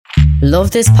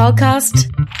Love this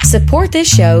podcast? Support this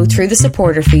show through the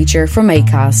supporter feature from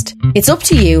Acast. It's up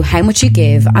to you how much you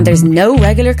give, and there's no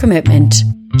regular commitment.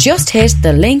 Just hit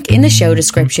the link in the show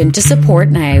description to support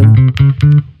now.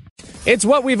 It's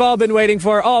what we've all been waiting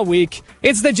for all week.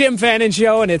 It's the Jim Fannin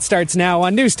Show, and it starts now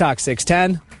on News Talk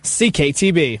 610,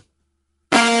 CKTB.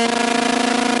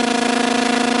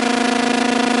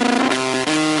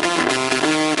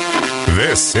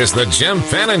 This is the Jim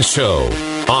Fannin Show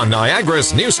on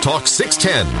Niagara's News Talk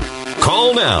 610.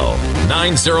 Call now,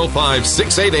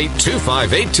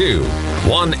 905-688-2582,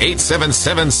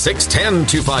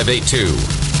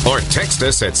 1-877-610-2582, or text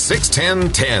us at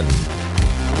 61010.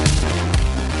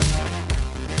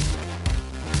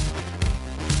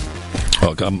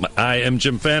 Welcome. I am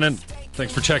Jim Fannin.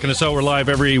 Thanks for checking us out. We're live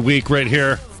every week right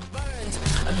here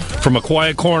from a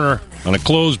quiet corner on a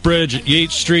closed bridge at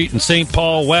Yates Street in St.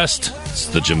 Paul West. It's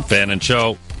the Jim Fannin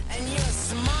Show.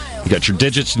 You got your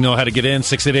digits. You know how to get in.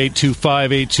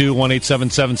 688-2582,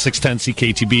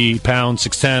 1-877-610-CKTB, pound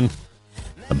 610.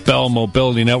 The Bell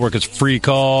Mobility Network is free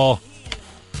call.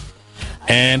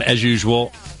 And as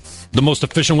usual, the most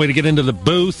efficient way to get into the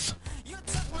booth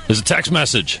is a text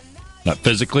message. Not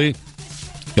physically.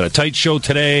 Got a tight show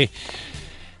today.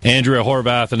 Andrea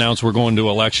Horvath announced we're going to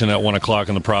election at 1 o'clock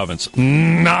in the province.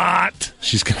 Not!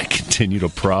 She's going to continue to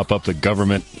prop up the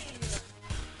government.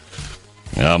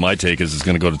 My take is it's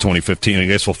going to go to 2015. I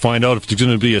guess we'll find out if there's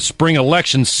going to be a spring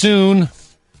election soon.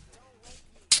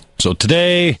 So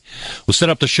today, we'll set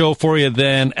up the show for you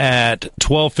then at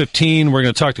 12:15. We're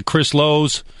going to talk to Chris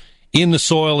Lowe's. In the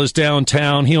Soil is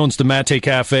downtown. He owns the Mate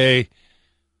Cafe.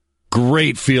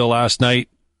 Great feel last night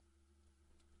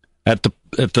at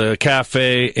the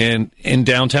cafe in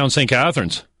downtown St.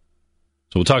 Catharines. So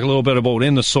we'll talk a little bit about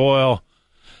In the Soil,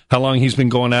 how long he's been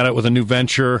going at it with a new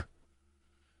venture.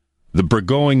 The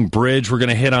Burgoyne Bridge, we're going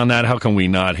to hit on that. How can we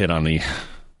not hit on the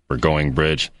Burgoyne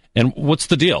Bridge? And what's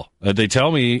the deal? They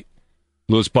tell me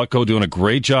Louis Butko doing a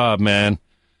great job, man,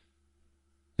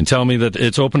 and tell me that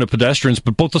it's open to pedestrians,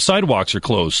 but both the sidewalks are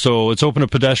closed. So it's open to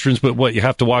pedestrians, but what, you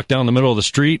have to walk down the middle of the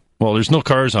street? Well, there's no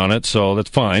cars on it, so that's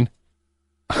fine.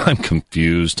 I'm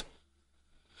confused.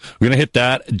 We're going to hit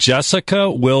that. Jessica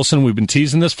Wilson, we've been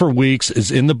teasing this for weeks,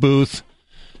 is in the booth.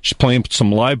 She's playing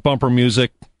some live bumper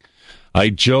music. I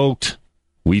joked,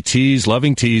 we tease,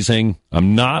 loving teasing.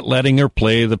 I'm not letting her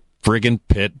play the friggin'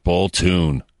 Pitbull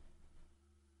tune.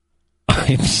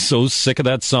 I'm so sick of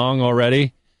that song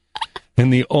already.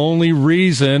 And the only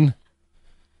reason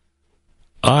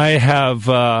I have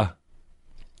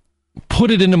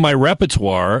put it into my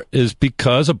repertoire is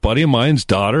because a buddy of mine's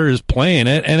daughter is playing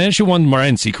it, and then she won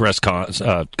Ryan Seacrest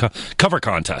cover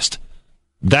contest.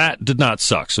 That did not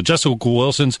suck. So Jessica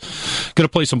Wilson's going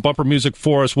to play some bumper music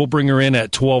for us. We'll bring her in at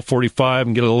 12:45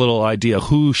 and get a little idea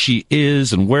who she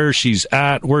is and where she's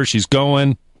at, where she's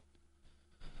going.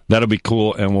 That'll be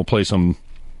cool, and we'll play some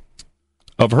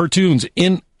of her tunes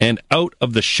in and out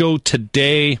of the show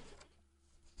today.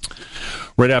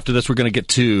 Right after this, we're going to get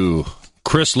to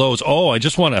Chris Lowe's. Oh, I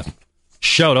just want to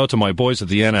shout out to my boys at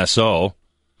the NSO.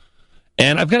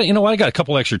 And I've got, I got a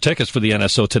couple extra tickets for the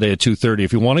NSO today at 2:30.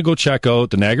 If you want to go check out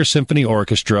the Niagara Symphony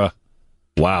Orchestra,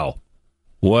 wow,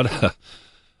 what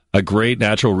a great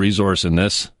natural resource in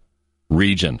this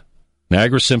region.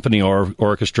 Niagara Symphony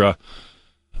Orchestra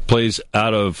plays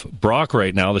out of Brock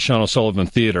right now, the Sean O'Sullivan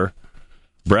Theatre.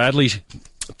 Bradley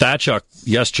Thatchuk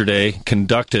yesterday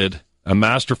conducted a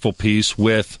masterful piece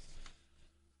with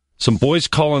some boys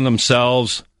calling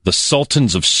themselves the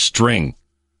Sultans of String.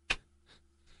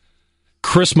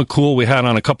 Chris McCool, we had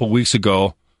on a couple weeks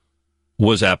ago,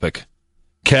 was epic.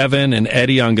 Kevin and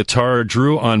Eddie on guitar,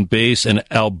 Drew on bass, and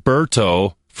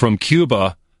Alberto from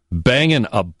Cuba banging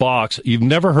a box. You've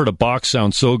never heard a box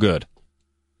sound so good.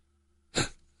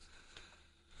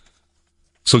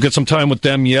 So get some time with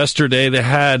them yesterday. They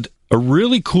had a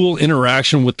really cool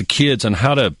interaction with the kids on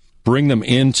how to bring them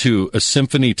into a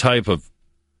symphony type of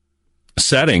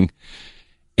setting.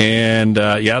 And,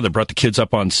 they brought the kids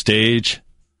up on stage.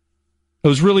 It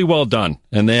was really well done.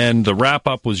 And then the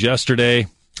wrap-up was yesterday,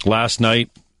 last night.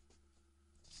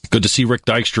 Good to see Rick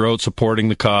Dykstra out supporting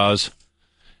the cause.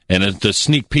 And the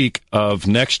sneak peek of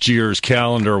next year's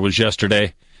calendar was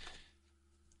yesterday.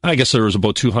 I guess there was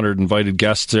about 200 invited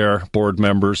guests there, board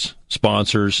members,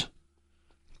 sponsors.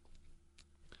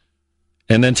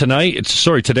 And then today at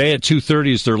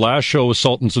 2:30 is their last show with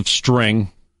Sultans of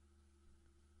String.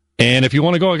 And if you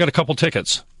want to go, I got a couple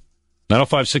tickets.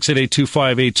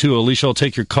 905-688-2582. Alicia will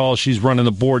take your call. She's running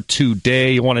the board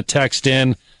today. You want to text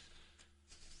in.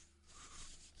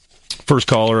 First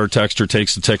caller or texter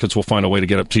takes the tickets. We'll find a way to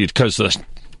get up to you because the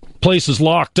place is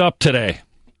locked up today.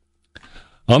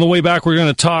 On the way back, we're going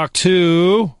to talk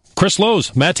to Chris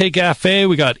Lowe's, Mate Cafe.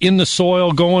 We got In the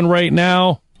Soil going right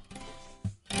now.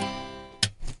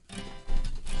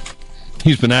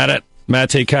 He's been at it,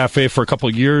 Mate Cafe, for a couple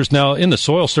of years now. In the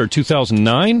Soil started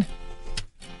 2009.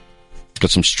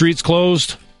 Got some streets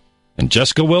closed. And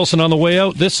Jessica Wilson on the way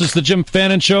out. This is the Jim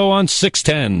Fannin Show on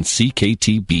 610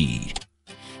 CKTB.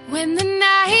 When the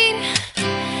night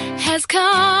has come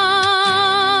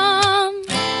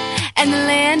and the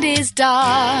land is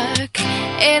dark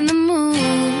and the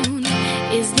moon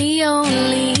is the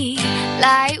only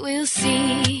light we'll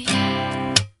see.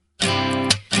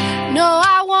 No,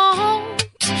 I won't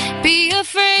be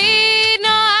afraid. No,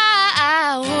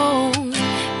 I won't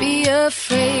be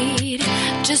afraid.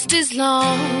 Just as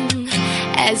long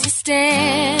as you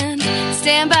stand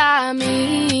by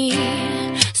me.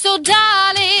 So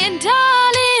darling,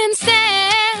 darling,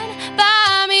 stand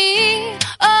by me.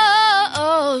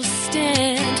 Oh,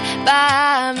 stand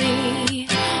by me.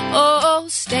 Oh,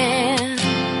 stand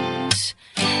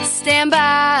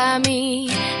by me.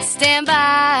 Stand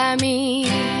by me.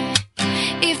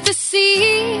 If the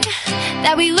sea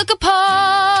that we look upon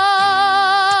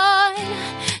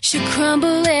should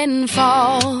crumble and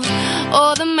fall,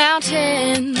 or the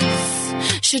mountains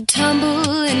should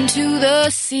tumble into the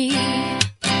sea.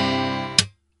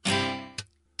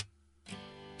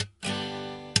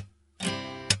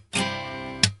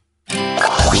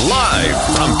 Live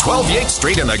from 12 Yates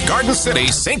Street in the Garden City,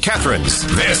 St. Catharines,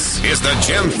 this is the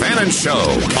Jim Fannin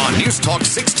Show on News Talk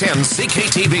 610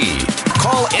 CKTB.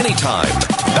 Call anytime.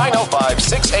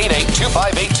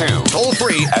 905-688-2582. Toll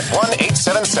free at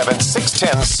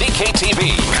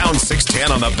 1-877-610-CKTB. Pound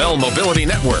 610 on the Bell Mobility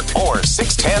Network or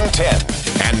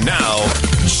 61010. And now,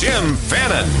 Jim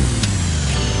Fannin.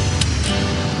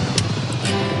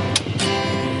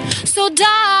 So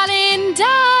darling,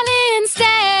 darling,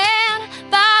 stand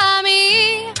by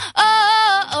me.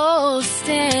 Oh,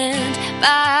 stand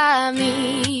by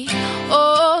me.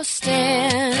 Oh,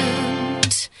 stand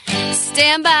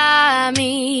by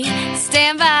me.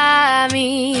 Stand by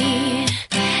me.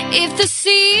 If the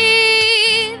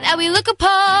sea that we look upon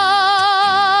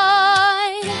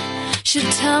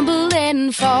should tumble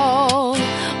and fall,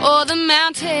 or the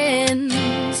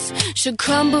mountains should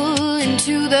crumble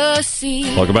into the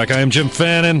sea. Welcome back. I am Jim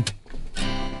Fannin.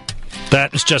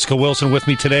 That is Jessica Wilson. With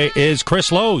me today is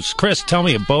Chris Lowe's. Chris, tell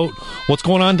me about what's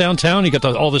going on downtown. You got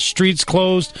all the streets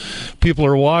closed. People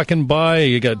are walking by.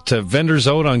 You got vendors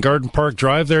out on Garden Park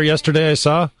Drive there yesterday, I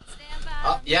saw.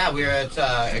 Yeah, we were at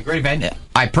a great event.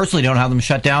 I personally don't have them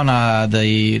shut down.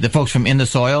 The folks from In the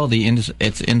Soil,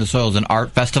 it's In the Soil is an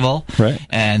art festival, right?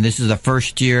 And this is the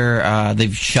first year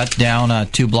they've shut down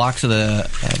 2 blocks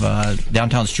of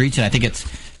downtown streets, and I think it's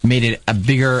made it a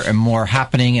bigger and more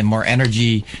happening and more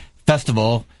energy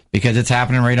festival because it's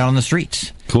happening right out on the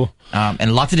streets. Cool.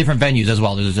 And lots of different venues as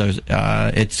well.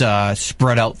 It's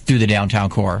spread out through the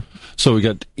downtown core. So we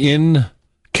got In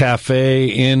Cafe,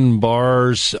 in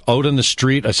bars, out in the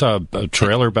street. I saw a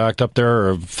trailer backed up there, or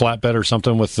a flatbed or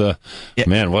something with the... Yeah.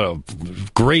 Man, what a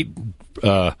great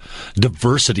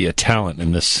diversity of talent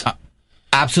in this.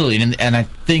 Absolutely. And I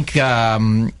think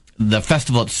the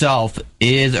festival itself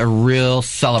is a real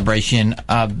celebration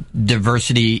of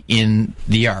diversity in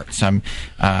the arts. At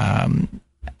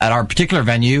our particular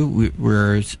venue,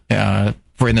 we're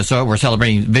for In the Soil, we're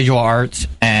celebrating visual arts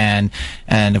and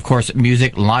of course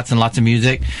music, lots and lots of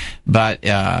music. But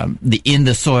the In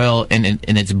the Soil, in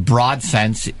its broad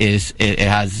sense, it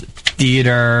has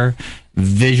theater,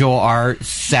 visual art,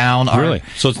 sound art. Really?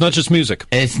 So it's not just music.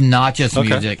 It's not just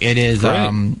music. It is.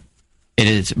 It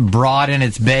is broad in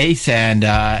its base and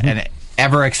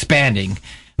ever expanding.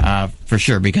 For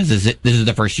sure, because this is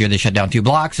the first year they shut down 2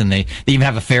 blocks, and they even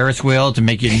have a Ferris wheel to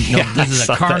make you know this is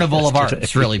a carnival of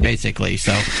arts, really, basically.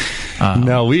 So,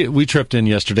 no, we tripped in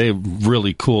yesterday.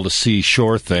 Really cool to see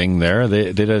Shore Thing there.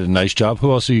 They did a nice job.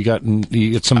 Who else you got?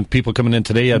 You got some people coming in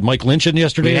today. You had Mike Lynch in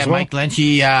yesterday as well. Mike Lynch.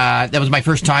 That was my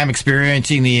first time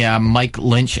experiencing the Mike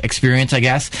Lynch experience, I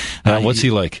guess. What's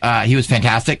he like? He was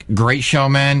fantastic. Great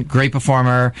showman, great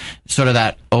performer. Sort of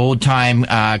that old time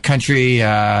country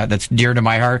that's dear to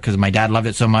my heart because my dad loved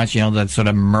it so much. You know, that sort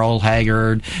of Merle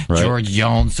Haggard, right. George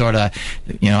Jones, sort of,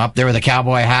 up there with a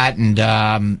cowboy hat, and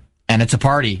it's a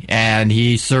party. And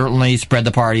he certainly spread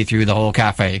the party through the whole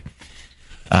cafe.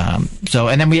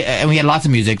 And then we had lots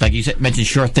of music, like you mentioned,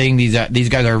 Sure Thing. These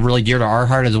guys are really dear to our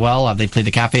heart as well. They played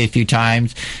the cafe a few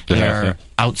times. They're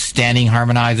outstanding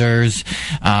harmonizers.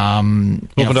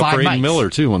 Opened up for Aiden Miller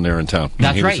too when they were in town.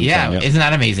 That's right. Yeah. Isn't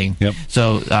that amazing? Yep.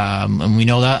 So, and we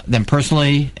know them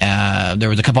personally. There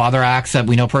was a couple other acts that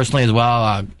we know personally as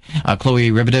well. Chloe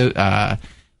Ribideau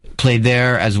played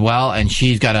there as well, and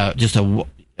she's got a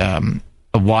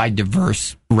wide,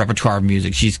 diverse repertoire of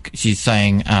music. She's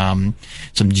sang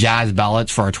some jazz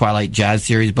ballads for our Twilight Jazz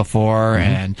series before,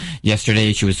 and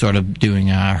yesterday she was sort of doing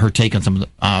her take on some of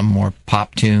the more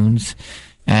pop tunes.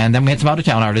 And then we had some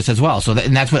out-of-town artists as well. So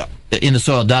and that's what In the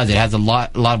Soil does. It has a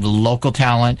lot of local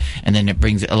talent, and then it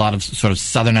brings a lot of sort of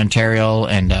Southern Ontario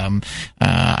and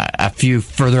a few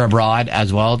further abroad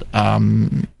as well.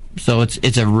 So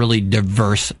it's a really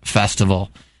diverse festival.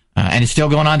 And it's still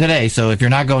going on today. So if you're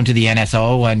not going to the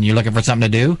NSO and you're looking for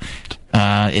something to do,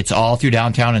 it's all through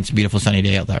downtown, and it's a beautiful sunny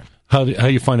day out there. How are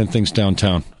you finding things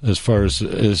downtown? As far as,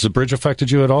 has the bridge affected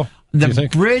you at all? The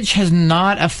bridge has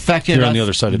not affected us. You're on the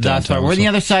other side of downtown. We're on the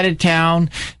other side of town.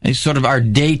 And sort of our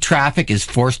day traffic is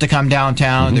forced to come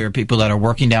downtown. There are people that are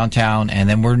working downtown, and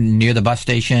then we're near the bus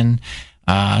station.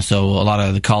 So a lot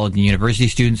of the college and university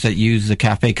students that use the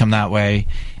cafe come that way.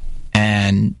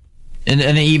 And in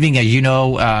the evening, as you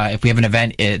know, if we have an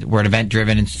event, we're an event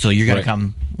driven, and so you're going to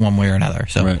come one way or another.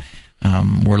 So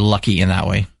we're lucky in that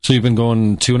way. So you've been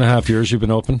going 2.5 years. You've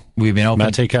been open. We've been open.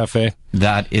 Mate Cafe.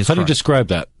 That is. How do you describe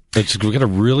that? We got a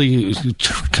really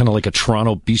kind of like a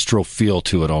Toronto bistro feel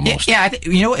to it almost. Yeah,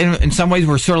 in some ways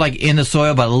we're sort of like In the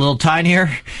Soil, but a little tinier.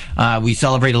 We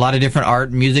celebrate a lot of different art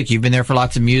and music. You've been there for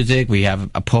lots of music. We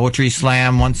have a poetry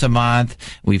slam once a month.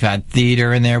 We've had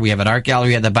theater in there. We have an art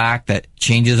gallery at the back that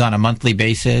changes on a monthly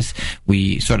basis.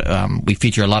 We sort of we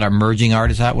feature a lot of emerging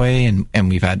artists that way, and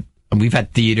we've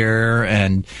had theater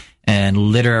and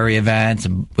literary events.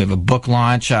 We have a book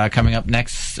launch coming up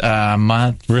next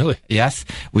month. Really? Yes.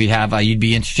 We have, you'd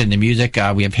be interested in the music.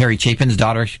 We have Harry Chapin's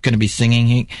daughter going to be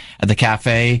singing at the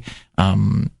cafe. A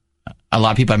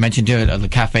lot of people I mentioned to it, the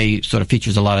cafe sort of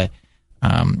features a lot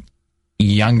of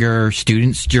younger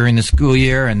students during the school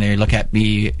year, and they look at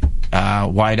me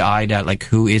wide-eyed at like,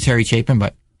 who is Harry Chapin?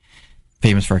 But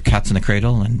famous for Cats in the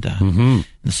Cradle and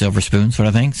the Silver Spoon sort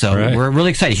of thing. So we're really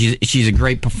excited. She's a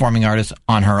great performing artist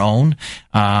on her own,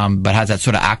 but has that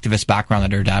sort of activist background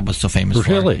that her dad was so famous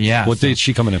for. Really? Yeah. What date is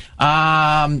she coming in?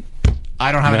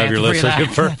 I don't have an answer for you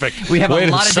that. Perfect. We have Way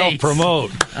a lot to of dates.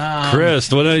 Self-promote.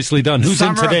 Chris, well, nicely done. Who's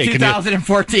in today? Summer of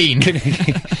 2014.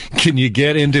 Can you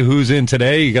get into who's in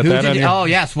today? You got that on here? Oh,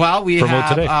 yes. Well, we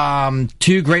have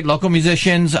two great local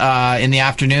musicians in the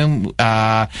afternoon,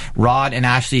 Rod and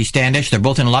Ashley Standish. They're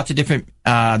both in lots of different,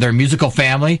 they're a musical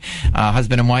family,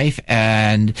 husband and wife,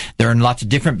 and they're in lots of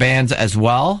different bands as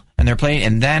well, and they're playing.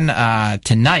 And then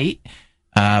tonight,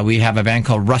 we have a band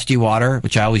called Rusty Water,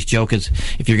 which I always joke is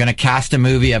if you're going to cast a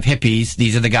movie of hippies,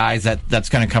 these are the guys that's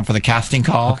going to come for the casting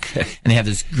call. Okay. And they have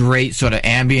this great sort of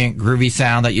ambient, groovy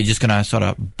sound that you're just going to sort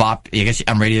of bop. I guess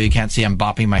on radio you can't see I'm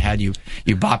bopping my head. You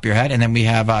bop your head. And then we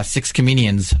have 6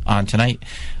 comedians on tonight.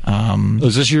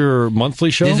 Is this your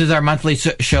monthly show? This is our monthly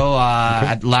show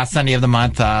at last Sunday of the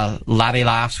month. Latte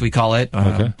Laughs, we call it.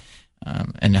 Okay.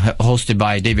 And hosted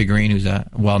by David Green, who's a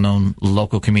well-known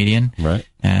local comedian. Right.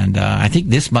 And I think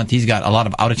this month he's got a lot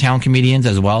of out-of-town comedians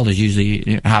as well. There's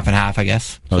usually half and half, I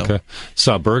guess. So. Okay.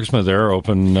 Saw Bergsma there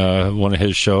open one of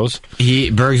his shows.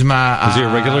 Bergsma is he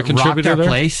a regular contributor there?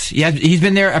 Place. Yeah, he's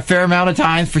been there a fair amount of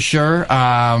times for sure.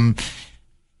 I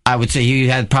would say he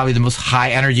had probably the most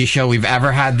high-energy show we've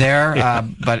ever had there.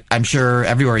 But I'm sure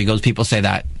everywhere he goes, people say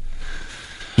that.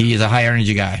 He is a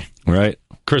high-energy guy. Right.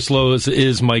 Chris Lowe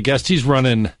is my guest. He's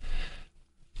running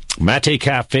Mate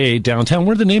Cafe downtown.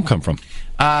 Where did the name come from?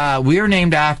 We are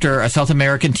named after a South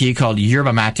American tea called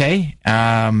yerba mate.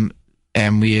 And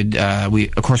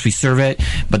of course we serve it,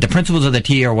 but the principles of the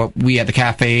tea are what we at the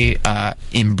cafe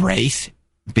embrace,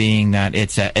 being that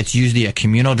it's usually a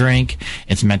communal drink.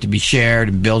 It's meant to be shared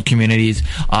and build communities,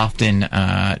 often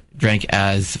drank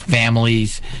as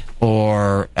families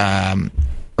or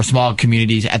small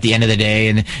communities at the end of the day,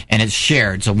 and it's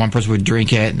shared. So one person would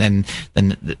drink it, and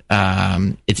then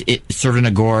it's served in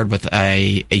a gourd with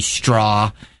a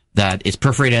straw that is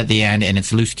perforated at the end, and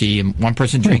it's loose tea. And one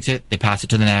person drinks it, they pass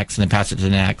it to the next, and then pass it to the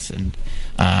next, and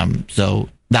so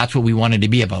that's what we wanted to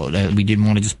be about. We didn't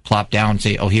want to just plop down and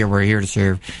say, "Oh, we're here to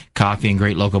serve coffee and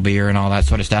great local beer and all that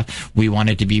sort of stuff." We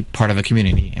wanted to be part of a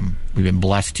community, and we've been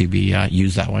blessed to be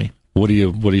used that way. What are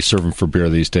you serving for beer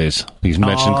these days? You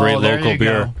mentioned great local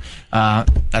beer.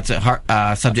 That's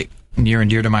a subject near and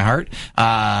dear to my heart.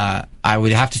 I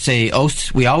would have to say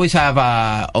Oast. We always have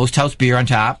Oast House beer on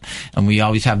tap, and we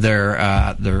always have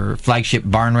their flagship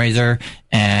Barn Raiser,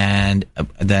 and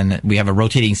then we have a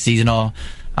rotating seasonal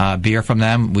beer from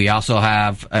them. We also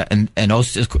have and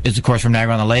Oast is of course from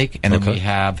Niagara-on-the-Lake, and then we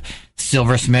have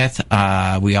Silversmith.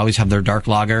 We always have their dark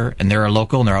lager, and they're a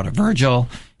local, and they're out of Virgil.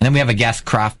 And then we have a guest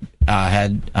craft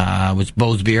head, which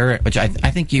Bo's Beer, which I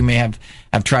think you may have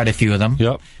tried a few of them.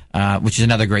 Yep. which is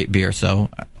another great beer. So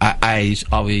I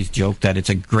always joke that it's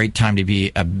a great time to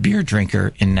be a beer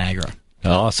drinker in Niagara.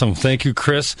 Awesome. Thank you,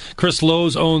 Chris. Chris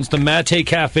Lowe's owns the Mate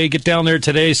Cafe. Get down there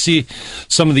today, see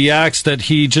some of the acts that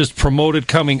he just promoted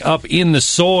coming up in the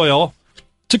soil.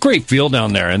 It's a great feel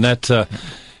down there, and that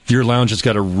your lounge has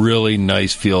got a really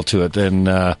nice feel to it, and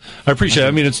I appreciate it.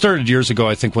 I mean, it started years ago,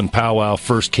 I think, when Powwow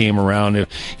first came around. It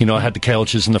had the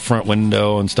couches in the front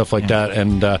window and stuff like that,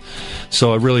 and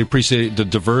so I really appreciate the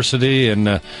diversity,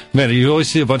 and man, you always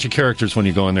see a bunch of characters when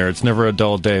you go in there. It's never a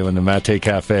dull day when the Mate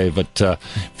Cafe, but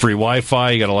free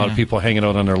Wi-Fi, you got a lot of people hanging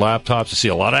out on their laptops. You see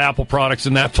a lot of Apple products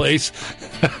in that place.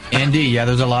 Indeed, yeah,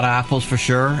 there's a lot of apples for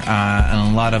sure,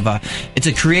 and a lot of it's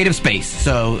a creative space,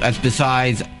 so that's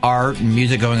besides art and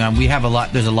music going on.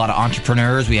 There's a lot of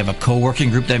entrepreneurs. We have a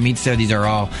co-working group that meets there. These are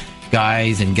all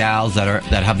guys and gals that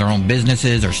have their own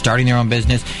businesses or starting their own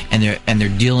business, and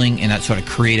they're dealing in that sort of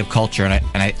creative culture. And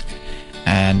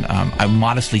I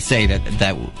modestly say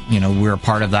that we're a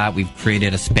part of that. We've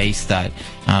created a space that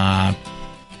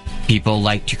people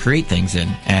like to create things in,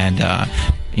 and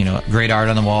great art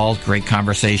on the walls, great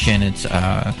conversation. It's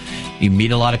you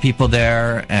meet a lot of people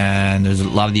there, and there's a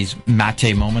lot of these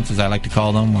mate moments, as I like to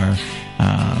call them, where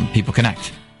people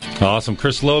connect. Awesome.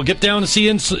 Chris Lowe, get down to see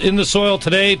in the soil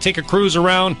today. Take a cruise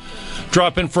around.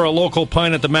 Drop in for a local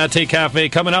pint at the Mate Cafe.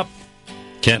 Coming up,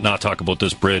 can't not talk about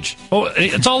this bridge. Oh,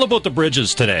 it's all about the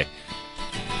bridges today.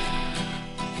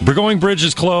 Burgoyne Bridge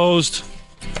is closed.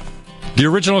 The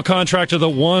original contractor that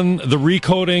won the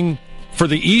recoating for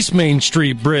the East Main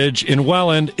Street Bridge in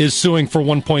Welland is suing for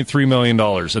 $1.3 million.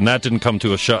 And that didn't come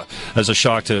to as a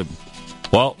shock to,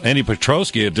 well, Andy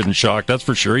Petrosky. It didn't shock, that's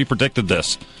for sure. He predicted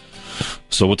this.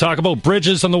 So we'll talk about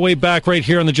bridges on the way back right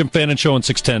here on the Jim Fannin Show on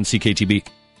 610 CKTB.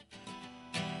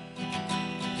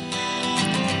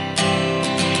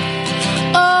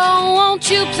 Oh, won't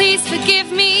you please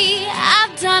forgive me?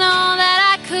 I've done all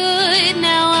that I could.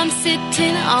 Now I'm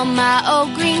sitting on my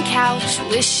old green couch,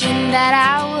 wishing that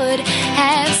I would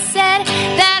have said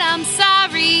that I'm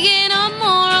sorry in a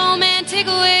more romantic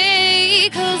way.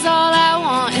 'Cause all I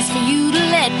want is for you to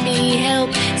let me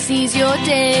help seize your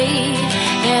day.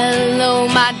 Hello,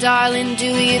 my darling, do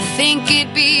you think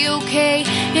it'd be okay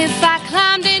if I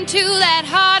climbed into that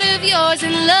heart of yours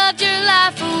and loved your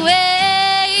life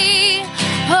away?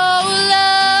 Oh,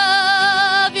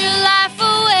 love your life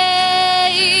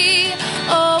away.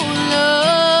 Oh,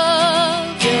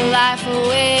 love your life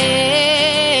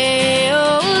away.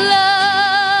 Oh,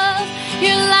 love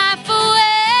your life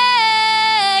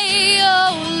away.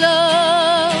 Oh,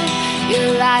 love your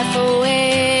life away.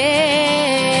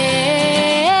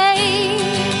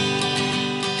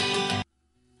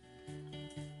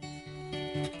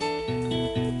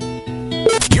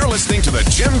 You're listening to the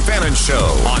Jim Fannin Show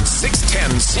on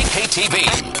 610 CKTV.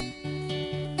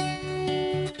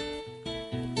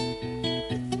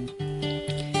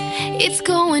 It's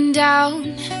going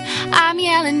down. I'm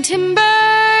yelling timber.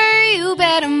 You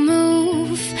better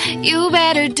move. You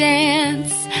better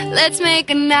dance. Let's make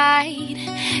a night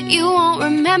you won't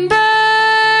remember.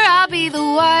 I'll be the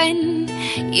one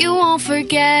you won't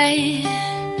forget.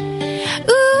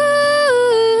 Ooh,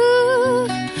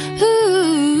 ooh, ooh,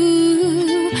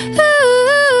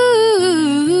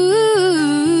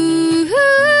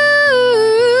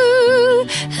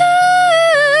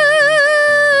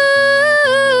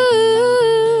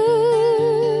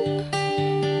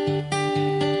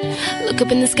 Look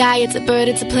up in the sky, it's a bird,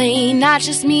 it's a plane. Not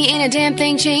just me, ain't a damn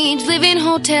thing changed. Live in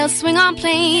hotels, swing on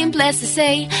plane. Blessed to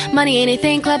say, money ain't a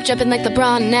thing. Club jumping like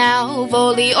LeBron now.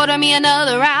 Volley, order me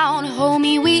another round.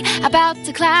 Homie, we about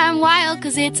to climb wild,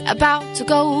 'cause it's about to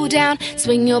go down.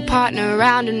 Swing your partner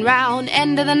round and round.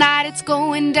 End of the night, it's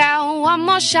going down. One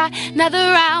more shot, another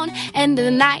round. End of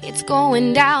the night, it's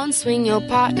going down. Swing your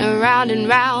partner round and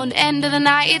round. End of the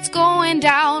night, it's going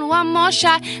down. One more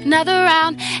shot, another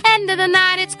round. End of the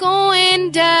night, it's going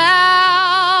down.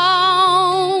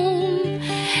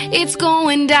 It's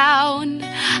going down.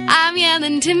 I'm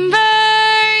yelling timber.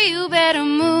 You better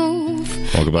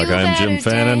move. Welcome back. I am Jim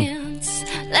Fannin.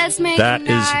 That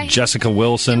is Jessica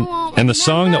Wilson. And the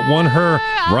song that won her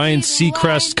Ryan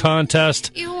Seacrest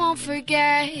contest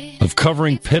of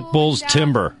covering Pitbull's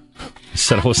Timber. I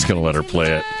said I was going to let her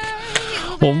play it.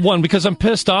 Well, one, because I'm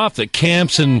pissed off that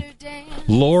Camps and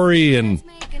Lori and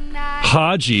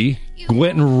Haji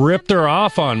went and ripped her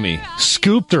off on me.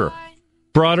 Scooped her.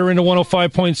 Brought her into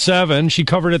 105.7. She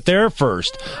covered it there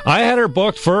first. I had her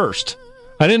booked first.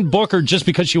 I didn't book her just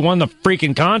because she won the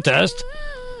freaking contest.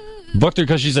 Booked her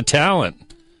because she's a talent.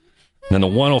 And then the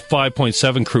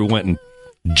 105.7 crew went and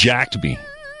jacked me,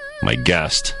 my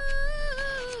guest.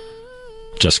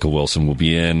 Jessica Wilson will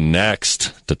be in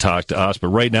next to talk to us. But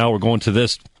right now we're going to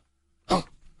this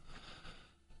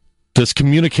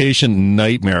communication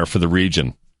nightmare for the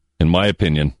region, in my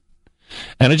opinion.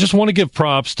 And I just want to give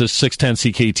props to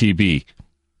 610 CKTB,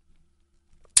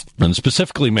 and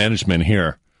specifically management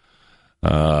here,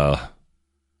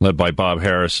 led by Bob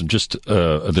Harris, and just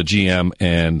the GM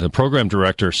and the program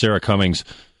director, Sarah Cummings.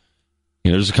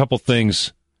 There's a couple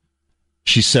things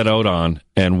she set out on,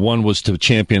 and one was to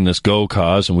champion this Go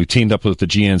cause, and we teamed up with the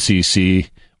GNCC.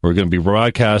 We're going to be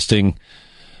broadcasting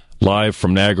live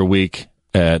from Niagara Week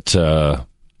at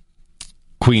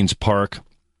Queen's Park.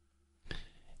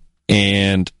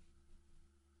 And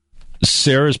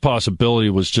Sarah's possibility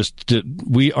was just,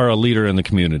 we are a leader in the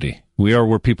community. We are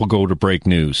where people go to break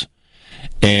news.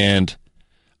 And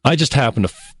I just happened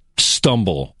to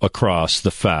stumble across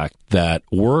the fact that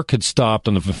work had stopped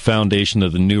on the foundation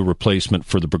of the new replacement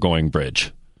for the Burgoyne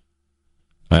Bridge.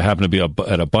 I happened to be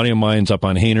at a buddy of mine's up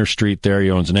on Hayner Street there. He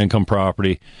owns an income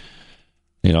property.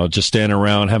 Just standing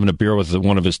around having a beer with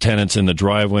one of his tenants in the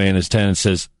driveway, and his tenant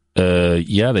says,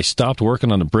 yeah, they stopped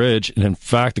working on the bridge, and in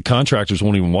fact, the contractors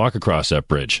won't even walk across that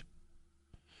bridge.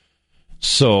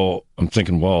 So I'm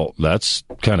thinking, well, that's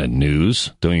kind of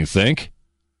news, don't you think?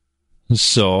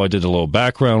 So I did a little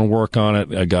background work on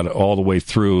it. I got it all the way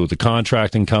through the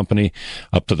contracting company,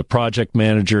 up to the project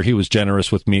manager. He was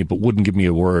generous with me, but wouldn't give me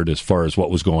a word as far as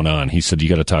what was going on. He said, you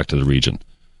got to talk to the region.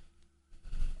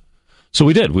 So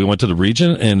we did. We went to the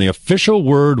region, and the official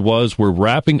word was we're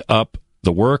wrapping up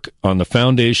the work on the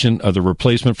foundation of the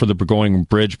replacement for the Burgoyne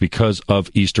Bridge because of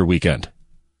Easter weekend.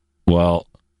 Well,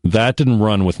 that didn't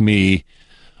run with me,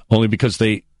 only because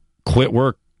they quit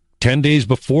work 10 days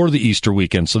before the Easter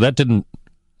weekend. So that didn't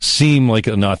seem like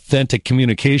an authentic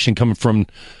communication coming from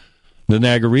the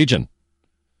Niagara region.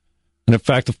 And in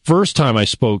fact, the first time I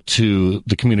spoke to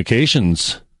the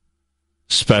communications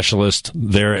specialist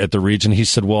there at the region, he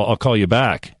said, well, I'll call you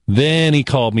back. Then he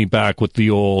called me back with the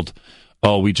old,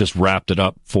 oh, we just wrapped it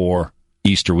up for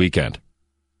Easter weekend.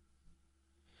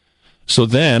 So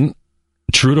then,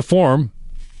 true to form,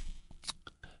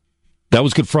 that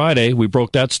was Good Friday. We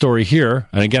broke that story here.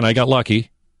 And again, I got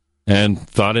lucky and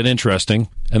thought it interesting.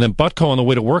 And then Butko on the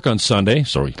way to work on Sunday,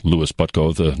 Louis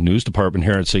Butko of the news department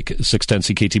here at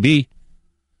 610 CKTB,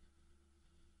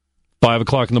 5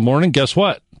 o'clock in the morning, guess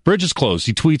what? Bridge is closed.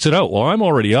 He tweets it out. Well, I'm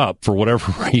already up for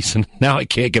whatever reason. Now I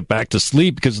can't get back to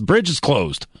sleep because the bridge is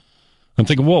closed. I'm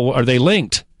thinking, well, are they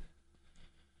linked?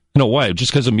 Why?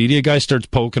 Just because a media guy starts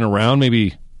poking around,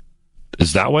 maybe,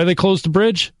 is that why they closed the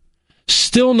bridge?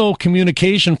 Still no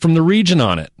communication from the region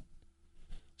on it.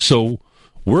 So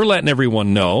we're letting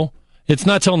everyone know. It's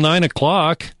not till 9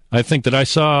 o'clock, I think, that I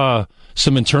saw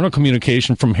some internal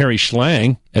communication from Harry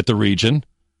Schlang at the region.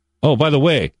 Oh, by the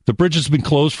way, the bridge has been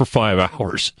closed for 5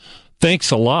 hours.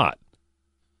 Thanks a lot.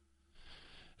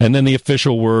 And then the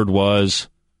official word was,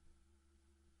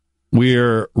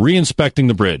 we're re-inspecting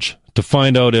the bridge to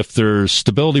find out if there's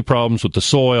stability problems with the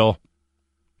soil.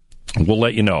 We'll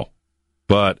let you know.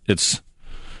 But it's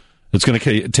going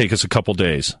to take us a couple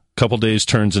days. A couple days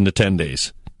turns into 10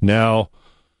 days. Now,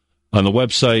 on the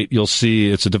website, you'll see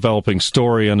it's a developing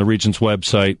story on the region's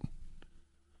website.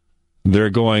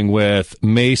 They're going with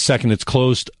May 2nd. It's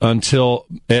closed until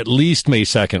at least May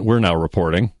 2nd. We're now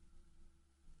reporting.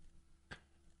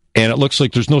 And it looks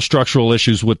like there's no structural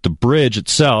issues with the bridge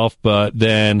itself, but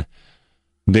then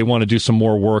they want to do some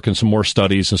more work and some more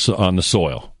studies on the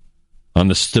soil, on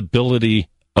the stability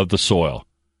of the soil.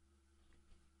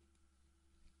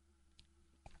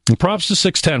 And props to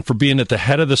 610 for being at the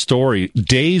head of the story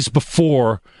days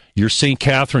before your St.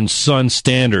 Catharines Sun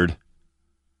Standard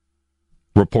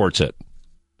reports it.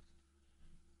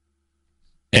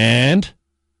 And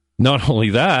not only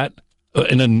that,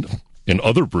 in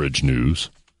other bridge news,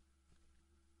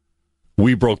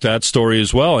 we broke that story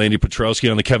as well. Andy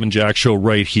Petrowski on the Kevin Jack Show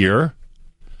right here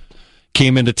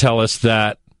came in to tell us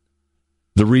that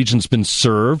the region's been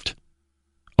served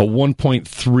a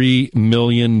 $1.3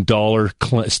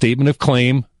 million statement of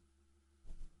claim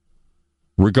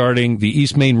regarding the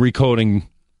East Main recoding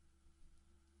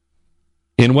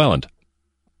in Welland.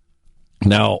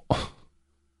 Now,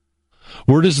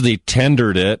 word is they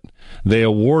tendered it, they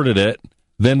awarded it,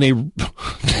 then they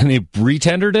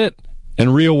re-tendered it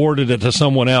and re-awarded it to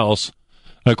someone else.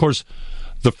 And of course,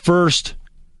 the first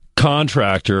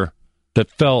contractor that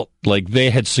felt like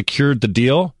they had secured the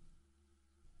deal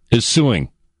is suing,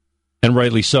 and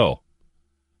rightly so.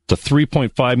 It's a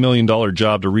 $3.5 million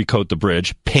job to recoat the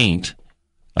bridge. Paint,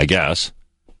 I guess.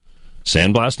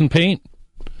 Sandblast and paint.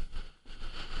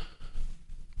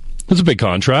 That's a big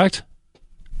contract.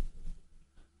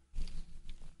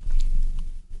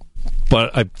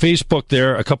 But I Facebooked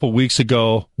there a couple weeks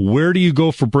ago, where do you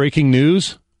go for breaking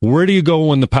news? Where do you go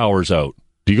when the power's out?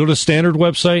 Do you go to the Standard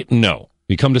website? No.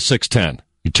 You come to 610.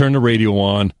 You turn the radio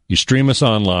on. You stream us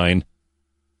online.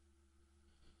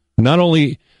 Not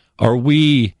only are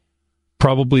we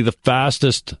probably the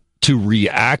fastest to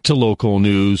react to local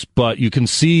news, but you can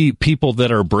see people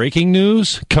that are breaking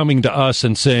news coming to us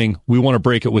and saying, we want to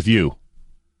break it with you.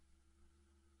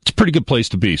 It's a pretty good place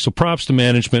to be. So props to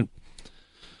management.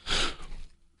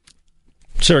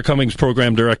 Sarah Cummings,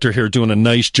 program director here, doing a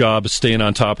nice job of staying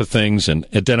on top of things and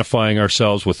identifying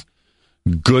ourselves with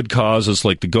good causes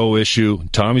like the Go issue.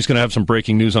 Tommy's going to have some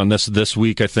breaking news on this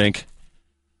week, I think,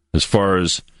 as far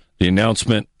as the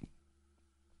announcement,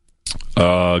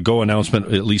 Go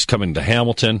announcement, at least coming to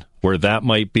Hamilton, where that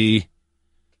might be.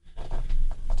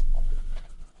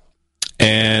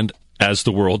 And as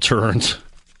the world turns,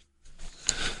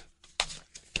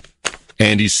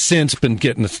 and he's since been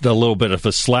getting a little bit of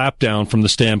a slap down from the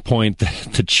standpoint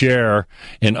that the chair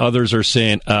and others are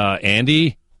saying,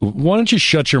 Andy, why don't you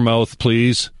shut your mouth,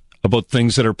 please, about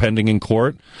things that are pending in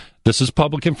court? This is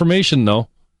public information, though.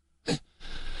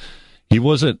 He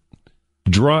wasn't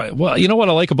dry. Well, you know what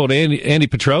I like about Andy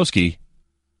Petrowski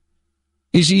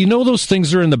is, you know, those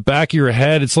things are in the back of your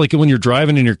head. It's like when you're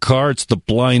driving in your car, it's the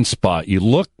blind spot. You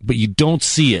look, but you don't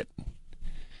see it.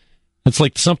 It's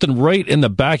like something right in the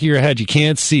back of your head you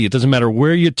can't see. It doesn't matter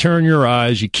where you turn your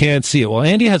eyes, you can't see it. Well,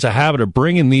 Andy has a habit of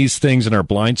bringing these things in our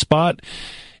blind spot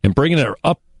and bringing it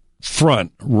up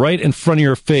front, right in front of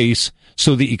your face,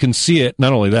 so that you can see it.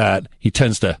 Not only that, he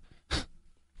tends to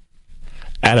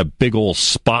add a big old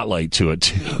spotlight to it,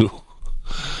 too.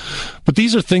 But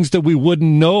these are things that we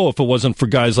wouldn't know if it wasn't for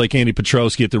guys like Andy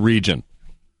Petrowski at the Region.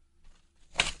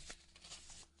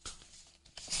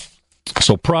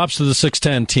 So props to the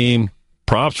 610 team.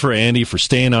 Props for Andy for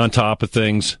staying on top of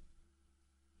things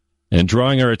and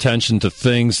drawing our attention to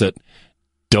things that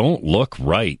don't look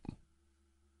right.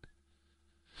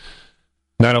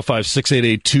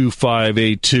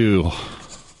 905-688-2582.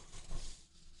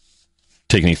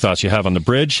 Take any thoughts you have on the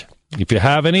bridge. If you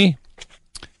have any,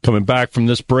 coming back from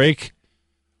this break,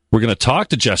 we're going to talk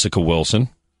to Jessica Wilson.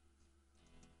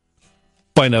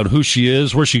 Find out who she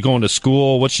is, where she's going to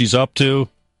school, what she's up to.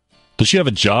 Does she have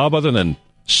a job other than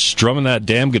strumming that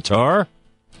damn guitar?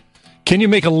 Can you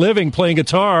make a living playing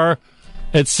guitar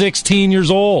at 16 years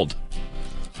old?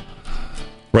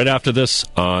 Right after this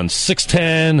on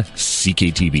 610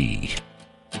 CKTB.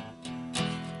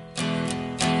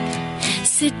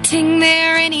 Sitting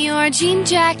there in your jean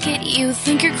jacket, you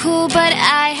think you're cool, but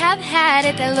I have had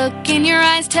it. That look in your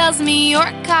eyes tells me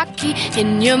you're cocky.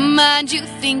 In your mind you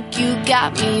think you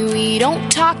got me. We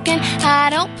don't talk and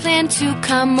I don't plan to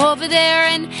come over there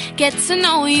and get to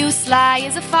know you. Sly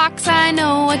as a fox, I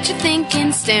know what you're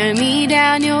thinking. Stare me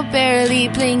down, you're barely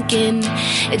blinking.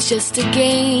 It's just a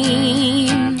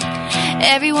game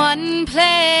everyone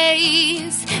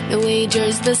plays. The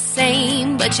wager's the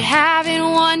same, but you haven't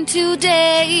won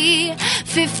today.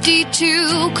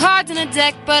 52 cards in a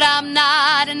deck, but I'm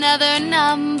not another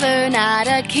number. Not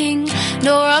a king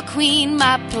nor a queen.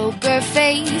 My poker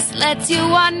face lets you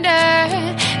wonder.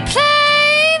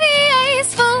 Play the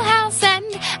ace full house and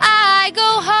I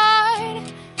go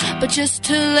hard. But just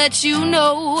to let you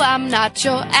know, I'm not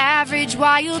your average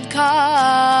wild card.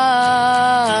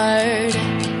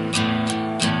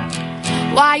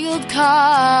 Wild card.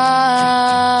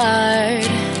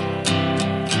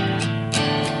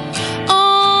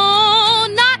 Oh,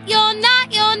 not your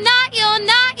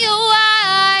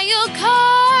wild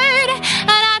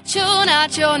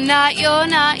card.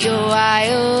 Not your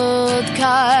wild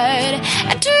card.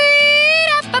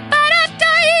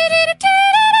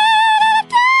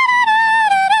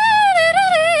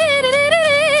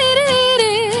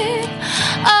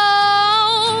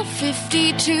 Oh,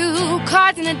 52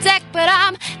 cards in a deck, but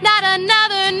I'm not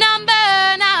another number,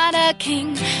 not a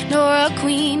king nor a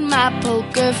queen. My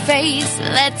poker face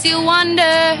lets you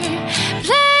wonder.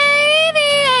 Play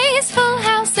the ace full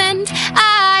house and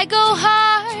I go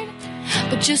hard.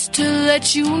 But just to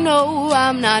let you know,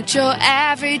 I'm not your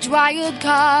average wild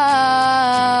card.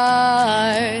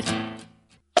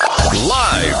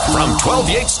 Live from 12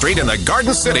 Yates Street in the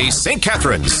Garden City, St.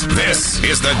 Catharines, this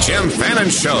is the Jim Fannin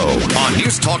Show on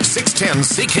News Talk 610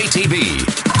 CKTV.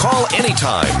 Call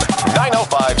anytime,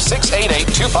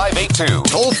 905-688-2582.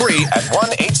 Toll free at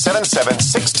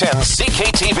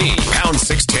 1-877-610-CKTV. Pound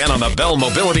 610 on the Bell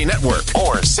Mobility Network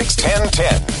or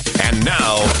 61010. And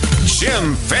now,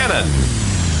 Jim Fannin.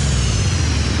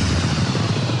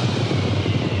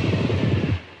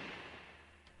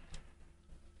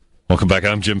 Welcome back.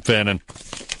 I'm Jim Fannin.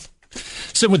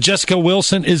 sitting with Jessica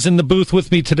Wilson is in the booth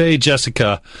with me today.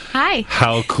 Jessica, hi.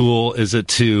 How cool is it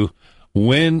to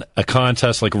win a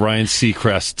contest like Ryan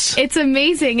Seacrest's? It's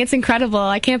amazing. It's incredible.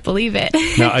 I can't believe it.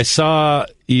 Now, I saw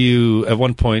you at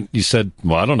one point, you said,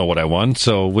 well, I don't know what I won.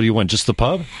 So what do you win? Just the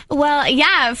pub? Well,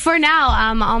 yeah, for now,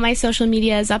 all my social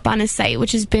media is up on his site,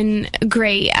 which has been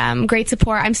great. Great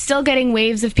support. I'm still getting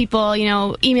waves of people,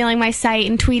 emailing my site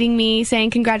and tweeting me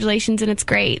saying congratulations, and it's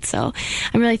great. So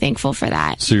I'm really thankful for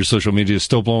that. So your social media is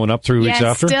still blowing up 3 weeks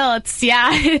after? Still.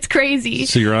 It's crazy.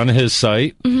 So you're on his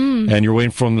site, and you're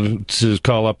waiting for him to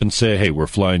call up and say, hey, we're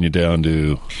flying you down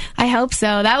to... I hope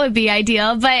so. That would be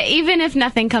ideal. But even if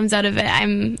nothing comes out of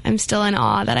it, I'm still in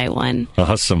awe that I won.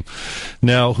 Awesome.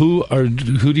 Now, who's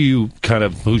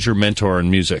your mentor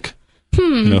in music?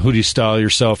 Who do you style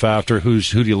yourself after? Who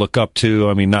do you look up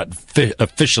to? I mean, not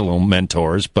official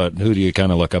mentors, but who do you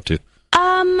kind of look up to?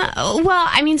 Well,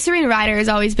 I mean, Serena Ryder has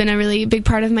always been a really big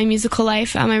part of my musical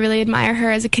life. I really admire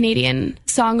her as a Canadian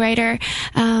songwriter.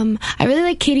 I really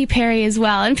like Katy Perry as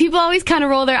well. And people always kind of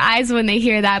roll their eyes when they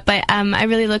hear that, but I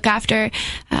really look after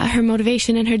her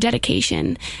motivation and her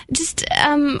dedication. Just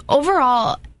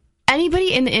overall,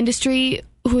 anybody in the industry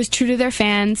who is true to their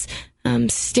fans,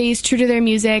 stays true to their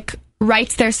music,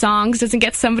 writes their songs, doesn't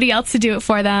get somebody else to do it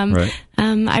for them. Right.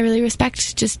 I really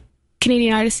respect just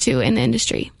Canadian artists too in the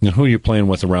industry. Now, who are you playing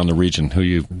with around the region? Who are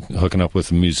you hooking up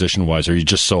with musician-wise? Or are you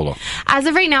just solo? As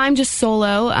of right now, I'm just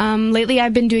solo. Lately,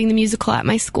 I've been doing the musical at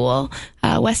my school,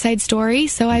 West Side Story,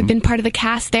 so I've been part of the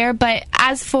cast there. But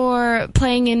as for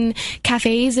playing in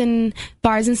cafes and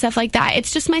bars and stuff like that,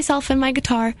 it's just myself and my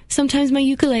guitar, sometimes my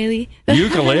ukulele.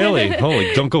 Ukulele?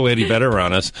 Holy, don't go any better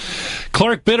on us.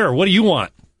 Clark Bitter, what do you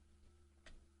want?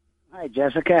 Hi,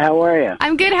 Jessica. How are you?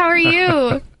 I'm good. How are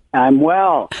you? I'm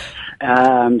well.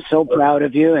 I'm so proud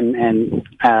of you. And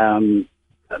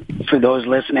for those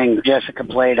listening, Jessica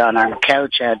played on our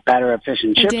couch at Batter Up Fish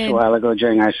and Chips a while ago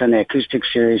during our Sunday acoustic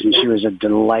series, and she was a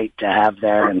delight to have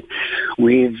there. And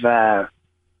we've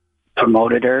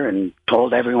promoted her and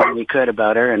told everyone we could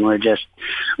about her, and we're just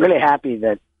really happy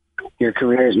that your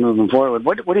career is moving forward.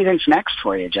 What do you think's next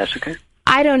for you, Jessica?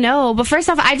 I don't know. But first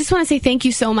off, I just want to say thank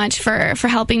you so much for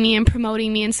helping me and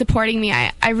promoting me and supporting me.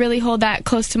 I really hold that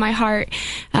close to my heart.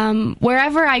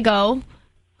 Wherever I go,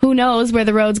 who knows where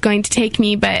the road's going to take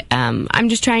me, but I'm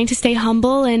just trying to stay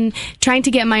humble and trying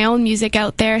to get my own music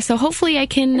out there. So hopefully I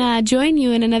can join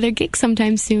you in another gig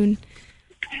sometime soon.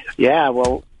 Yeah,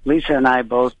 well, Lisa and I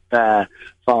both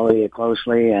follow you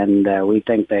closely, and we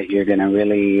think that you're going to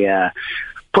really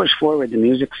push forward the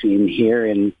music scene here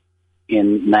in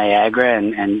Niagara,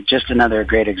 and just another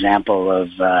great example of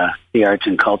the arts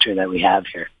and culture that we have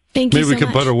here. Thank you. Maybe we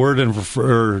could put a word in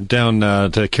down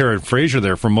to Karen Fraser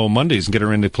there from Mo Mondays and get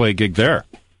her in to play a gig there.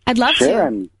 I'd love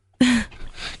to.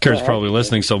 Karen's probably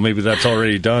listening, so maybe that's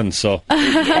already done. So,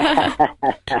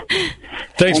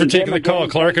 thanks for taking the call,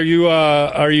 Clark.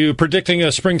 Are you predicting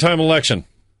a springtime election?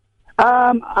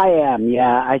 I am. Yeah,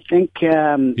 I think.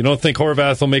 You don't think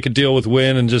Horwath will make a deal with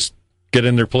Wynne and just get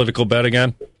in their political bet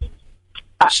again?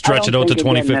 Stretch it out to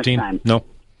 2015? No?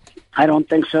 I don't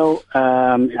think so.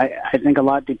 I think a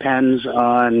lot depends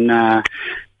on the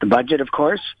budget, of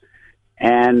course.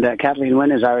 And Kathleen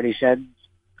Wynne has already said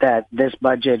that this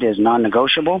budget is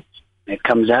non-negotiable. It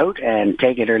comes out and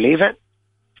take it or leave it.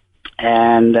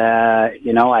 And,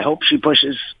 I hope she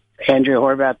pushes, Andrea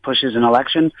Horwath pushes an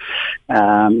election.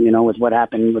 With what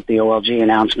happened with the OLG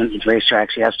announcement with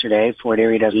racetracks yesterday, Fort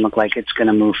Erie doesn't look like it's going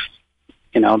to move.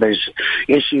 There's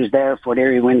issues there. Fort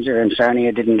Erie, Windsor, and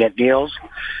Sarnia didn't get deals.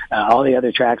 All the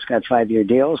other tracks got 5-year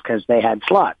deals because they had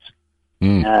slots.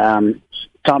 Tom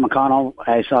McConnell,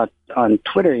 I saw on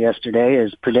Twitter yesterday,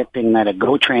 is predicting that a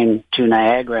GO Train to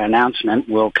Niagara announcement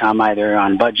will come either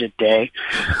on budget day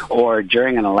or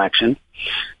during an election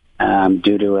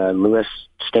due to a Lewis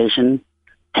Station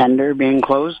tender being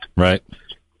closed. Right.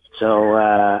 So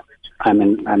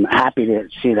I'm happy to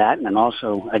see that, and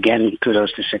also, again,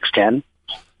 kudos to 610.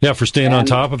 Yeah, for staying on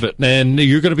top of it. And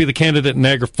you're going to be the candidate in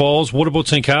Niagara Falls. What about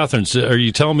St. Catharines? Are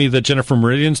you telling me that Jennifer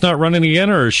Meridian's not running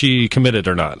again, or is she committed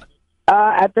or not?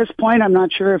 At this point, I'm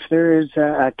not sure if there is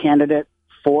a candidate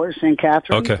for St.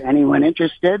 Catharines. Okay. Anyone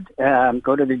interested,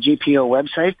 go to the GPO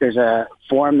website. There's a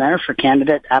form there for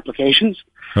candidate applications.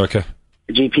 Okay.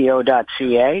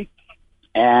 GPO.ca.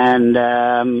 And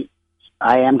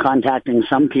I am contacting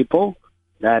some people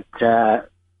that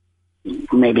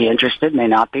may be interested, may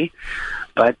not be.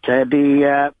 But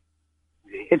it's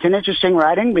an interesting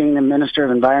riding, being the Minister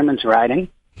of Environment's riding.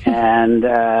 And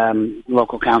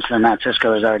local councillor Matt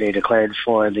Cisco has already declared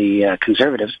for the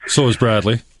Conservatives. So is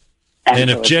Bradley. And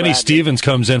so if is Jenny Bradley. Stevens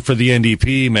comes in for the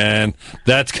NDP, man,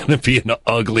 that's going to be an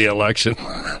ugly election.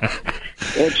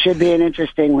 It should be an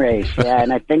interesting race, yeah,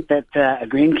 and I think that a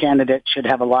Green candidate should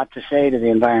have a lot to say to the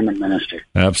Environment Minister.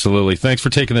 Absolutely. Thanks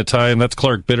for taking the time. That's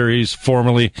Clark Bitter. He's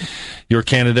formerly your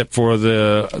candidate for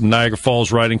the Niagara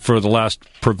Falls riding for the last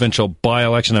provincial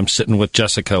by-election. I'm sitting with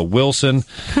Jessica Wilson.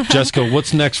 Jessica,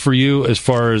 what's next for you as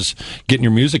far as getting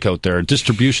your music out there?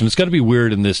 Distribution. It's got to be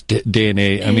weird in this day and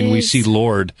age. I mean, we see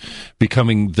Lorde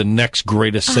becoming the next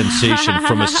greatest sensation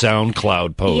from a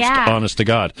SoundCloud post. Yeah. Honest to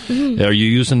God. Are you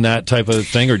using that type of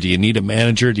thing, or do you need a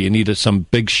manager? Do you need some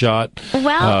big shot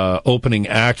opening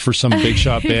act for some big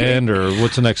shot band, or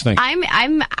what's the next thing?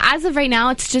 I'm as of right now,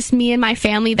 it's just me and my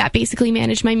family that basically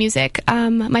manage my music.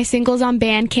 My singles on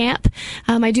Bandcamp.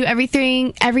 I do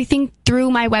everything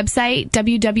through my website,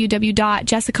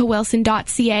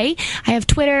 www.jessicawilson.ca. I have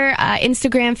Twitter,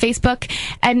 Instagram, Facebook,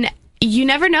 and you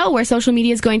never know where social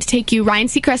media is going to take you. Ryan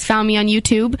Seacrest found me on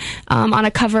YouTube on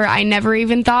a cover I never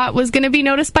even thought was going to be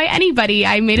noticed by anybody.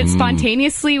 I made it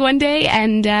spontaneously one day,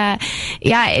 and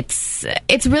it's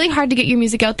really hard to get your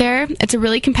music out there. It's a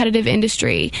really competitive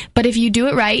industry, but if you do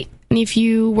it right, and if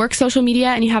you work social media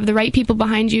and you have the right people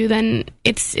behind you, then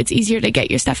it's easier to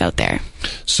get your stuff out there.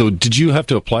 So did you have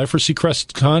to apply for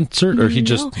Seacrest concert, or he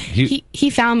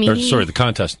found me? Or, sorry, the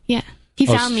contest. Yeah. He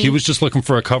found me. He was just looking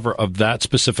for a cover of that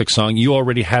specific song. You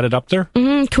already had it up there?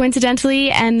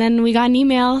 Coincidentally, and then we got an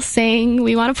email saying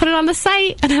we want to put it on the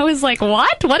site, and I was like,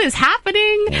 what? What is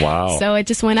happening? Wow. So it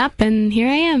just went up, and here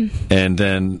I am. And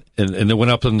then it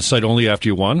went up on the site only after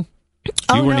you won?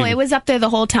 It was up there the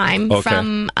whole time. Okay.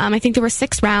 From, I think there were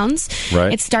 6 rounds.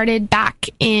 Right. It started back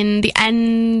in the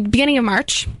beginning of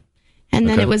March. And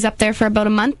then it was up there for about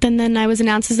a month, and then I was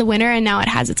announced as a winner, and now it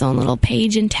has its own little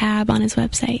page and tab on his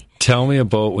website. Tell me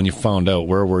about when you found out.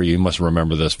 Where were you? You must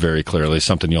remember this very clearly.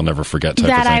 Something you'll never forget type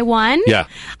of thing. I won? Yeah.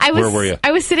 Where were you?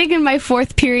 I was sitting in my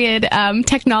 4th period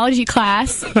technology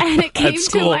class, and it came At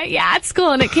school? at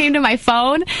school, and it came to my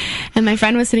phone, and my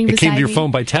friend was sitting beside me. It came to your phone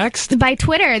by text? By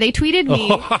Twitter. They tweeted me.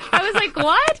 I was like,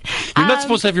 what? You're not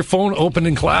supposed to have your phone open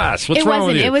in class. What's wrong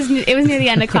with you? It was near the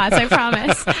end of class, I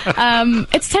promise.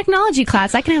 It's technology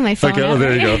class. I can have my phone Okay, out,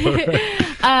 there you right? go.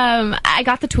 I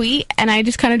got the tweet, and I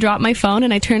just kind of dropped my phone,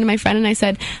 and I turned to my friend, and I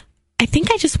said, I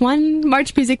think I just won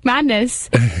March Music Madness.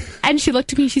 And she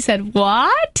looked at me, she said,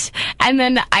 what? And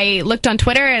then I looked on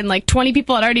Twitter, and like 20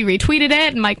 people had already retweeted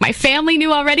it, and like my family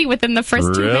knew already within the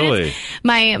first 2 minutes.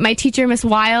 My teacher, Miss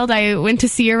Wild, I went to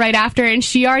see her right after, and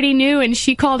she already knew, and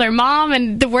she called her mom,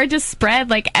 and the word just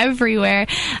spread like everywhere.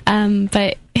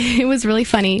 But it was really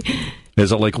funny.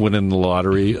 Is it like winning the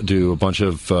lottery? Do a bunch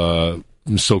of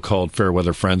so-called fair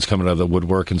weather friends coming out of the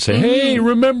woodwork and say, hey,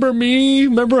 remember me?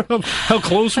 Remember how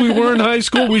close we were in high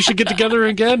school? We should get together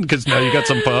again? Because now you got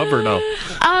some pub, or no?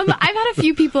 I've had a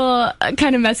few people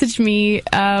kind of message me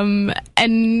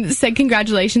and said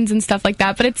congratulations and stuff like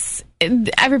that, but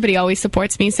everybody always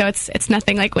supports me, so it's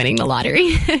nothing like winning the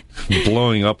lottery.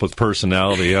 Blowing up with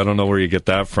personality. I don't know where you get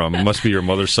that from. It must be your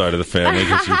mother's side of the family.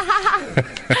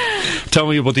 Tell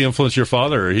me about the influence of your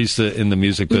father. He's in the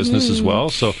music business as well.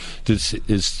 So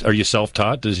are you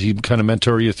self-taught? Does he kind of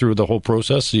mentor you through the whole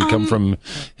process? Do you come from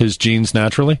his genes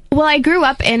naturally? Well, I grew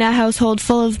up in a household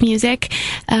full of music.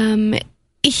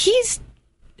 He's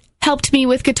helped me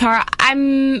with guitar.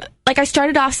 I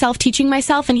started off self-teaching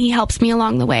myself, and he helps me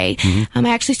along the way. I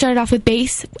actually started off with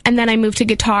bass, and then I moved to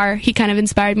guitar. He kind of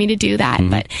inspired me to do that.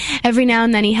 But every now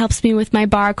and then he helps me with my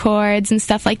bar chords and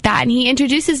stuff like that. And he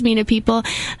introduces me to people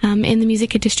in the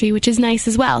music industry, which is nice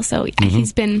as well. So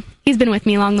he's been with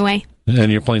me along the way. And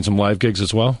you're playing some live gigs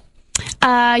as well?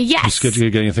 Yes.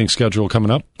 You got anything scheduled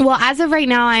coming up? Well, as of right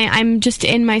now, I'm just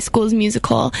in my school's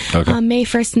musical, May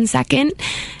 1st and 2nd.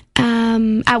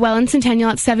 At Welland Centennial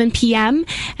at 7 p.m.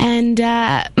 And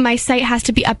my site has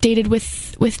to be updated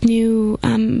with new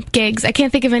gigs. I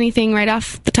can't think of anything right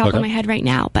off the top of my head right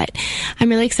now, but I'm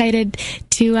really excited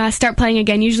to start playing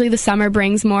again. Usually the summer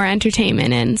brings more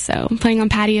entertainment in, so I'm playing on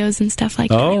patios and stuff like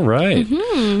that. All right.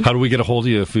 How do we get a hold of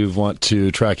you if we want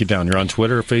to track you down? You're on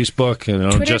Twitter, Facebook,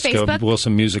 and Jessica Facebook.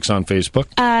 Wilson Music's on Facebook.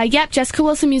 Yep, Jessica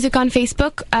Wilson Music on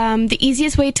Facebook. The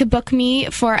easiest way to book me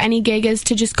for any gig is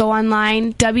to just go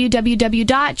online,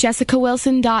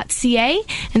 www.jessicawilson.ca,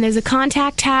 and there's a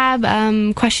contact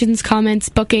tab, questions, comments,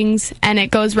 bookings, and it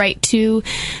goes right to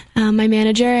my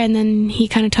manager, and then he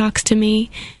kind of talks to me,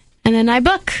 and then I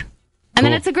book. And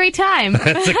then it's a great time.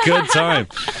 It's a good time.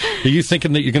 Are you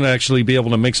thinking that you're going to actually be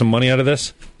able to make some money out of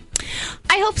this?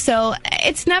 I hope so.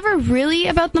 It's never really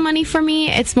about the money for me.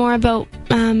 It's more about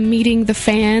meeting the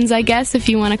fans, I guess, if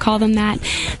you want to call them that.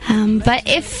 But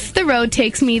if the road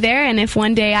takes me there, and if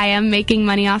one day I am making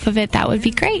money off of it, that would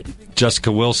be great.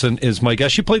 Jessica Wilson is my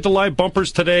guest. She played the live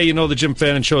bumpers today. You know, the Jim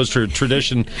Fannin Show is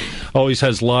tradition. Always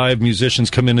has live musicians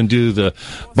come in and do the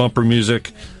bumper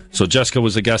music. So Jessica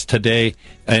was a guest today.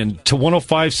 And to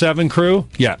 105.7 crew,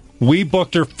 yeah, we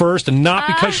booked her first, and not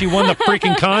because she won the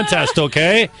freaking contest,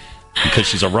 okay? Because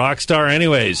she's a rock star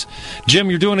anyways. Jim,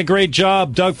 you're doing a great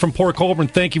job. Doug from Port Colborne,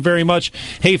 thank you very much.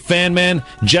 Hey, fan man,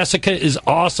 Jessica is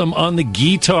awesome on the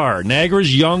guitar.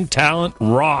 Niagara's young talent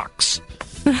rocks.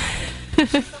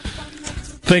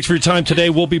 Thanks for your time today.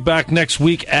 We'll be back next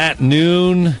week at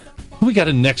noon. Who we got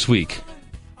in next week?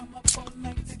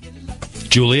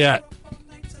 Juliet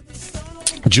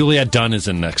Dunn is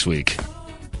in next week.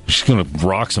 She's going to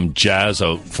rock some jazz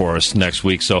out for us next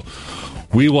week. So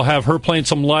we will have her playing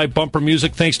some live bumper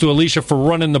music. Thanks to Alicia for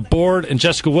running the board and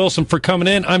Jessica Wilson for coming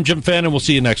in. I'm Jim Fannin. We'll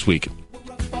see you next week.